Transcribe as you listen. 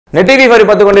Net TV for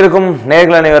பார்த்து கொண்டிருக்கும்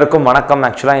நேயர்கள் அனைவருக்கும் வணக்கம்.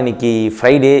 ஆக்சுவலாக இன்னைக்கு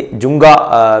ஃப்ரைடே ஜுங்கா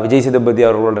விஜய் சேதுபதி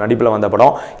அவர்களோட நடிப்பில் வந்த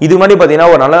படம். இது மாதிரி பார்த்தீங்கன்னா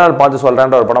ஒரு நல்ல நாள் பார்த்து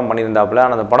சொல்கிறேன்ற ஒரு படம் பண்ணியிருந்தாப்புல.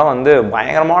 ஆனால் அந்த படம் வந்து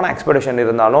பயங்கரமான எக்ஸ்பெக்டேஷன்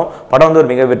இருந்தாலும் படம் வந்து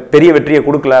ஒரு பெரிய வெற்றியை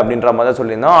கொடுக்கல அப்படின்ற மாதிரி தான்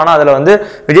சொல்லியிருந்தோம். ஆனால் அதில் வந்து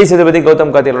விஜய் சேதுபதி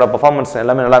கௌதம் கார்த்தியோட பர்ஃபார்மன்ஸ்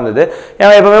எல்லாமே நல்லா இருந்தது.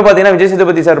 ஏன்னா எப்பவுமே பார்த்தீங்கன்னா விஜய்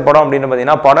சேதுபதி சார் படம் அப்படின்னு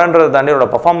பார்த்தீங்கன்னா படம்ன்றதை தாண்டி அவரோட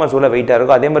பர்ஃபார்மன்ஸ் உள்ள வெயிட்டாக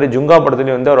இருக்கும். அதே மாதிரி ஜுங்கா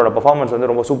படத்துலையும் வந்து அவரோட பர்ஃபார்மன்ஸ்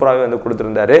வந்து ரொம்ப சூப்பராகவே வந்து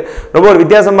கொடுத்துருந்தாரு. ரொம்ப ஒரு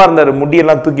வித்தியாசமாக இருந்தார்.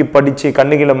 முடியெல்லாம் தூக்கி படித்து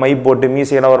கண்ணுகளை மை போட்டு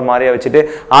மீசையெல்லாம் ஒரு மாதிரியா வச்சுட்டு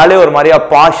ஆளே ஒரு மாதிரியா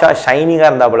பாஷா ஷைனிங்கா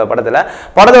இருந்தாப்புல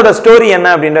படத்தோட ஸ்டோரி என்ன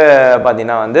அப்படின்னு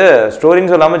பார்த்தீங்கன்னா வந்து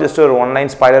ஸ்டோரின்னு சொல்லாம ஜஸ்ட் ஒரு ஒன் லைன்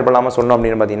ஸ்பாய்லர் பண்ணாம சொன்னோம்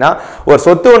அப்படின்னு பார்த்தீங்கன்னா ஒரு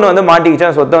சொத்து ஒன்று வந்து மாட்டிக்கிச்சு.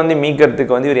 அந்த சொத்தை வந்து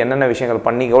மீக்கிறதுக்கு வந்து இவர் என்னென்ன விஷயங்கள்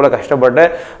பண்ணி எவ்வளோ கஷ்டப்பட்டு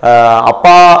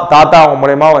அப்பா தாத்தா அவங்க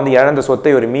மூலயமா வந்து இழந்த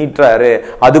சொத்தை இவர் மீட்டுறாரு.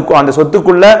 அதுக்கும் அந்த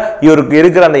சொத்துக்குள்ள இவருக்கு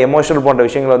இருக்கிற அந்த எமோஷனல் போன்ற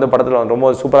விஷயங்கள் வந்து படத்தில்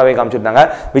ரொம்ப சூப்பராகவே காமிச்சிருந்தாங்க.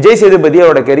 விஜய் சேதுபதி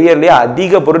அவரோட கெரியர்லேயே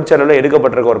அதிக பொருட்செலவில்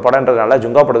எடுக்கப்பட்டிருக்க ஒரு படம்ன்றதுனால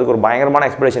ஜுங்கா படத்துக்கு ஒரு பயங்கரமான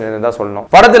எக்ஸ்பெக்டேஷன் இருந்தால் சொல்லணும்.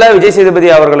 படத்தில் விஜய் சேதுபதி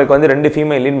அவர்களுக்கு வந்து ரெண்டு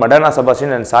female lead Madonna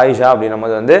Sebastian and Sayyeshaa அப்படின்னும்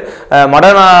போது வந்து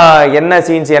மடோனா என்ன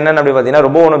சீன்ஸ் என்னன்னு அப்படி பார்த்தீங்கன்னா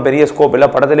ரொம்ப ஒன்றும் பெரிய ஸ்கோப் இல்லை.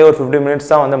 படத்திலே ஒரு 50 மினிட்ஸ்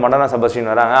தான் வந்து மடோனா செபாஸ்டியன்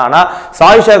வராங்க. ஆனால்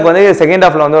சாயிஷாவுக்கு வந்து செகண்ட்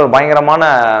ஹாஃப்ல வந்து ஒரு பயங்கரமான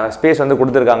ஸ்பேஸ் வந்து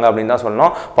கொடுத்துருக்காங்க அப்படின்னு தான்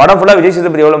சொல்லணும். படம் ஃபுல்லாக விஜய்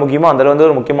சேதுபதி எவ்வளோ முக்கியமோ அதில் வந்து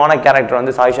ஒரு முக்கியமான கேரக்டர்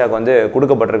வந்து சாயிஷாவுக்கு வந்து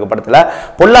கொடுக்கப்பட்டிருக்கு படத்தில்.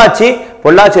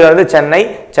 பொள்ளாச்சியிலிருந்து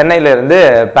சென்னையிலிருந்து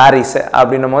பாரிஸ்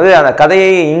அப்படின்னும் போது அந்த கதையை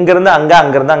இங்கிருந்து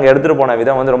அங்கிருந்து எடுத்துட்டு போன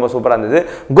விதம் வந்து ரொம்ப சூப்பராக இருந்தது.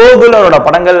 கோகுல் அவரோட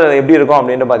படங்கள் எப்படி இருக்கும்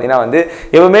அப்படின்னு பார்த்தீங்கன்னா வந்து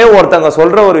எப்பவுமே ஒருத்தவங்க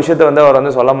சொல்ற ஒரு விஷயத்தை வந்து அவர்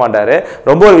வந்து சொல்ல மாட்டாரு.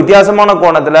 ரொம்ப ஒரு வித்தியாசமான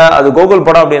கோணத்துல அது கோகுல்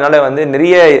படம் அப்படின்னாலே வந்து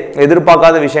நிறைய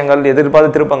எதிர்பார்க்காத விஷயங்கள்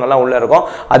எதிர்பார்த்த திருப்பங்கள்லாம் உள்ள இருக்கும்.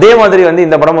 அதே மாதிரி வந்து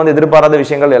இந்த படம் வந்து எதிர்பாராத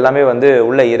விஷயங்கள் எல்லாமே வந்து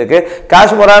உள்ள இருக்கு.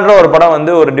 காஷ்மோரான்ற ஒரு படம்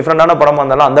வந்து ஒரு டிஃப்ரெண்டான படம்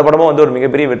வந்தாலும் அந்த படமும் வந்து ஒரு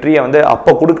மிகப்பெரிய வெற்றியை வந்து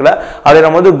அப்போ கொடுக்கல. அதை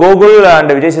நம்ம வந்து கோகுல்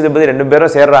அண்ட் விஜய் சேதுபதி ரெண்டு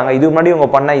பேரும் சேர்றாங்க. இது முன்னாடி உங்க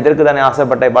பண்ண இதற்கு தானே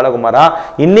ஆசைப்பட்டை பாலகுமாரா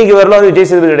இன்னைக்கு வரல வந்து விஜய்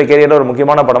சேதுபதியோட கேரியர்ல ஒரு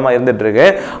முக்கியமான படமா இருந்துட்டு இருக்கு.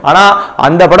 ஆனா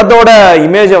அந்த படத்தோட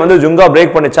இமேஜை வந்து ஜுங்கா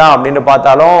பிரேக் பண்ணிச்சா அப்படின்னு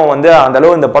பார்த்தாலும் வந்து அந்த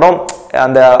அளவு இந்த படம்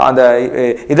அந்த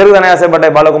இதற்கு தானே ஆசைப்பட்ட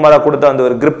பாலகுமாரா கொடுத்த அந்த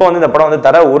ஒரு கிரிப்பை வந்து இந்த படம் வந்து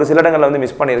தர ஒரு சில இடங்களில் வந்து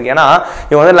மிஸ் பண்ணியிருக்கு. ஏன்னா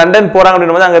இவங்க வந்து லண்டன் போறாங்க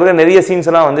அப்படின்னு அங்கே இருக்கிற நிறைய சீன்ஸ்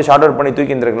எல்லாம் வந்து ஷார்ட் அவுட் பண்ணி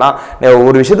தூக்கி இருந்திருக்கலாம்.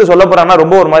 ஒரு விஷயத்த சொல்ல போறாங்கன்னா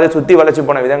ரொம்ப ஒரு மாதிரி சுத்தி வளைச்சு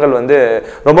போன விதங்கள் வந்து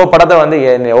ரொம்ப படத்தை வந்து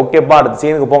ஓகேப்பா அடுத்த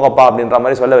சீனுக்கு போங்கப்பா அப்படின்ற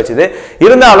மாதிரி சொல்ல வச்சுது.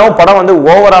 இருந்தாலும் படம் வந்து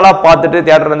ஓவராலா பார்த்துட்டு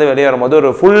தியேட்டர்ல இருந்து வெளியே வரும்போது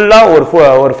ஒரு ஃபுல்லா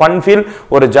ஒரு ஃபன் ஃபீல்,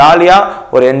 ஒரு ஜாலியா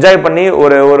ஒரு என்ஜாய் பண்ணி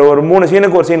ஒரு 3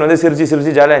 சீனுக்கு ஒரு சீன் வந்து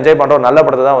சிரிச்சு ஜாலியா என்ஜாய் பண்ற ஒரு நல்ல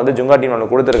படத்தை தான் வந்து ஜுங்கா டீம்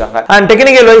கொடுத்துருக்காங்க. அண்ட்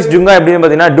டெக்னிக்கல் வைஸ் ஜுங்கா அப்படின்னு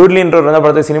பார்த்தீங்கன்னா டூட்லின்ற ஒரு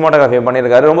படத்தை சினிமாட்டோகிராஃபி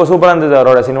பண்ணியிருக்காரு. ரொம்ப சூப்பராக இருந்தது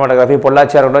அவரோட சினிமாட்டோகிராஃபி.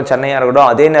 பொள்ளாச்சியாக இருக்கட்டும், சென்னையாக இருக்கட்டும்,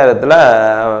 அதே நேரத்தில்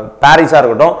பாரிஸாக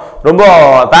இருக்கட்டும். ரொம்ப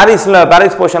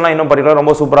பாரிஸ் போர்ஷன்லாம் இன்னும் பர்டிகுலர்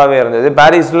ரொம்ப சூப்பராகவே இருந்தது.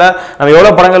 பாரிஸில் நம்ம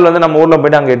எவ்வளோ படங்கள் வந்து நம்ம ஊரில்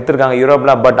போயிட்டு அங்கே எடுத்திருக்காங்க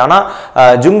யூரோப்பில். பட்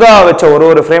ஆனால் ஜுங்கா வச்ச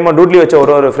ஒரு ஃப்ரேமும் டூட்லி வச்ச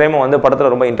ஒரு ஃப்ரேமும் வந்து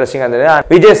படத்தில் ரொம்ப இன்ட்ரெஸ்டிங்காக இருந்தது.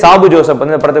 விஜய் சாபு ஜோசப்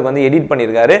வந்து இந்த படத்துக்கு வந்து எடிட்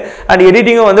பண்ணியிருக்காரு. அண்ட்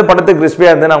எடிட்டிங்கும் வந்து படத்துக்கு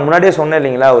கிறிஸ்பியாக இருந்தது. நான் முன்னாடியே சொன்னேன்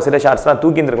இல்லைங்களா, ஒரு சில ஷார்ட்ஸ்லாம்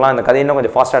தூக்கி இருந்திருக்கலாம், அந்த கதையை இன்னும்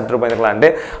கொஞ்சம் ஃபாஸ்ட்டாக எடுத்துகிட்டு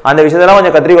போயிருக்கலான்ட்டு. அந்த விஷயத்தெல்லாம்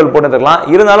கொஞ்சம் கத்திரிக்கோள் போட்டுருக்கலாம்.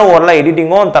 இருந்தாலும் ஒரு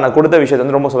எடிட்டிங்கும் தனக்கு கொடுத்த விஷயத்தை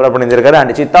வந்து ரொம்ப சூப்பராக பண்ணியிருக்காரு.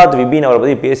 அண்ட் சித்தார்த் விபின் அவரை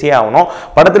பற்றி பேசியே ஆகணும்.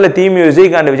 படத்தில் தீ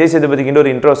மியூசிக் அண்ட் விஜய் சேதுபதிக்கு ஒரு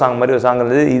இன்ட்ரோ சாங் மாதிரி ஒரு சாங்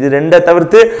இருந்தது. இது ரெண்டை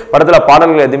தவிர்த்து படத்தில்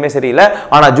பாடல்கள் எதுவுமே சரியில்லை.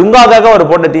 ஆனால் ஜுங்காக்காக அவர்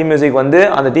போட்ட தீ மியூசிக் வந்து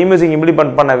அந்த தீ மியூசிக்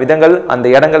இம்ப்ளிமெண்ட் பண்ண விதங்கள் அந்த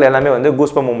இடங்கள் எல்லாமே வந்து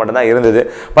கூஸ்பம் மூமெண்ட் தான் இருந்தது.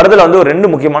 படத்தில் வந்து ஒரு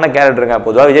 2 முக்கியமான கேரக்டருங்க.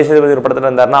 பொதுவாக விஜய் சேதுபதி ஒரு படத்தில்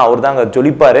இருந்தாருன்னா அவர் தான் அங்கே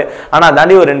ஜொலிப்பாரு. ஆனால்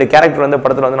தாண்டி ஒரு 2 கேரக்டர் வந்து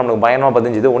படத்தில் வந்து நமக்கு பயணமாக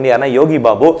பதிஞ்சுது. ஒன்று யாருன்னா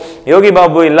யோகி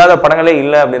பாபு இல்லாத படங்களே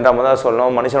இல்லை அப்படின்ற மாதிரி தான்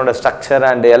சொல்லணும். மனுஷனோட ஸ்ட்ரக்சர்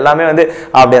அண்ட் எல்லாமே வந்து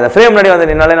அப்படி அந்த ஃப்ரேம் முன்னாடி வந்து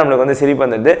நின்னாலே நம்மளுக்கு வந்து சிரிப்பு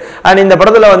வந்தது. அண்ட் இந்த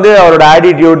படத்துல வந்து அவரோட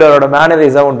ஆட்டிடியூட் அவரோட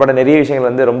மேனரிசம் உட்பட நிறைய விஷயங்கள்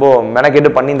வந்து ரொம்ப மெனக்கெட்டு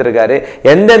பண்ணியிருக்காரு.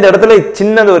 எந்தெந்த இடத்துல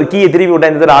சின்ன ஒரு கீயை திருப்பி விட்டா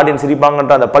இந்த இடத்துல ஆடியன்ஸ்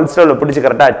சிரிப்பாங்கன்ற அந்த பல்ஸ் லெவலில் பிடிச்சி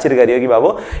கரெக்டாக அடிச்சிருக்காரு யோகி பாபு.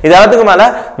 இது எல்லாத்துக்கு மேல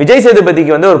விஜய்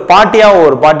சேதுபதிக்கு வந்து ஒரு பாட்டி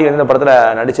வந்து இந்த படத்துல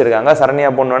நடிச்சிருக்காங்க.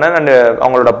 சரண்யா பொன்வண்ணன் அண்ட்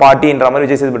அவங்களோட பாட்டின்ற மாதிரி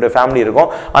விஜய் சேதுபதி ஃபேமிலி இருக்கும்.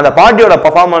 அந்த பாட்டியோட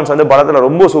பர்ஃபார்மன்ஸ் வந்து படத்துல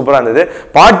ரொம்ப சூப்பரா இருந்தது.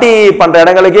 பாட்டி பண்ற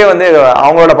இடங்களுக்கே வந்து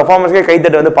அவங்களோட பர்ஃபார்மன்ஸ்க்கே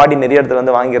கைத்தட்டு வந்து பாட்டி நிறைய இடத்துல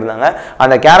வந்து வாங்கியிருந்தாங்க.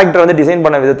 அந்த கேரக்டர் வந்து டிசைன்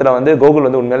பண்ண விதத்துல வந்து கோகுல்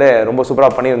வந்து உண்மையிலே ரொம்ப சூப்பரா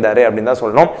பண்ணியிருந்தாரு அப்படின்னு தான்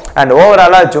சொல்லணும். அண்ட்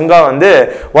ஓவராலா ஜுங்கா வந்து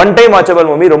ஒன் டைம் வாட்சபிள்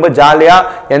மூவி. ரொம்ப ஜாலியா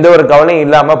எந்த ஒரு கவலையும்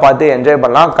இல்லாம பார்த்து என்ஜாய்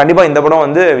பண்ணலாம். கண்டிப்பா இந்த படம்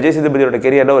வந்து விஜய் சேதுபதியோட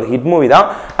கெரியர்ல ஒரு ஹிட் மூவி தான்.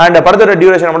 அண்ட் படத்தோட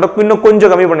டியூரேஷன் மட்டும் இன்னும்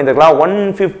கொஞ்சம் கம்மி பண்ணிருக்கலாம்.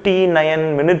 159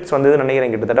 மினிட்ஸ் வந்து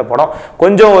நினைக்கிறேன் கிட்டத்தட்ட படம்.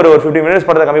 கொஞ்சம் ஒரு 50 மினிட்ஸ்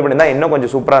படத்தை கம்மி பண்ணியிருந்தா இன்னும்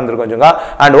கொஞ்சம் சூப்பரா இருந்திருக்கும் ஜுங்கா.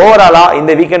 அண்ட் ஓவராலா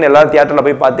இந்த வீக்கெண்ட் எல்லாரும் தியேட்டர்ல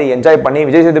போய் பார்த்து என்ஜாய் பண்ணி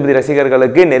விஜய் சேதுபதி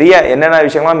ரசிகர்களுக்கு நிறைய என்னென்ன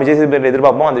விஷயங்கள்லாம் விஜய் சேதுபதி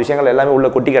எதிர்பார்ப்போம் அந்த விஷயங்கள் எல்லாமே உள்ள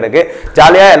கொட்டி கிடக்கு.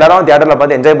 ஜாலியா எல்லாரும் தியேட்டர்ல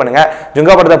பார்த்து என்ஜாய் பண்ணுங்க.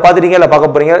 ஜுங்கா படத்தை பார்த்துட்டீங்க இல்லை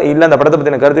பார்க்க போறீங்க இல்லை அந்த படத்தை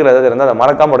பற்றின கருத்துக்கள் ஏதாவது இருந்தால் அதை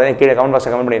மறக்காம உடனே கீழே கமெண்ட்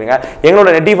பாக்ஸ்ல கமெண்ட் பண்ணிடுங்க. எங்களோட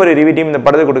நெட்டி ஃபார் ரிவ்யூ டீம் இந்த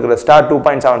படத்துக்கு கொடுக்குற ஸ்டார்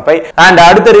 2.75. அண்ட்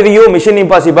அடுத்த review mission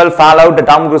impossible fall out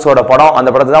Tom க்ரூஸோட படம். அந்த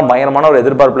படத்தை தான் பயங்கரமான ஒரு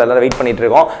எதிர்பார்ப்புல எல்லாரும் வெயிட் பண்ணிட்டு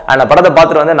இருக்கோம். அந்த படத்தை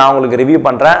பார்த்துட்டு வந்து நான் உங்களுக்கு ரிவ்யூ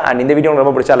பண்றேன். அண்ட் இந்த வீடியோ உங்களுக்கு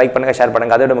ரொம்ப பிடிச்சா லைக் பண்ணுங்க, ஷேர்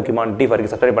பண்ணுங்க. அதோட முக்கியமான நெட்டி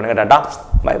ஃபாருக்கு சப்ஸ்கிரைப் பண்ணுங்க. Tata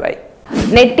bye by.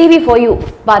 Net TV for you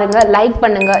பாருங்க, லைக்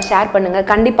பண்ணுங்க, ஷேர் பண்ணுங்க,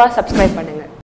 கண்டிப்பா சப்ஸ்கிரைப் பண்ணுங்க.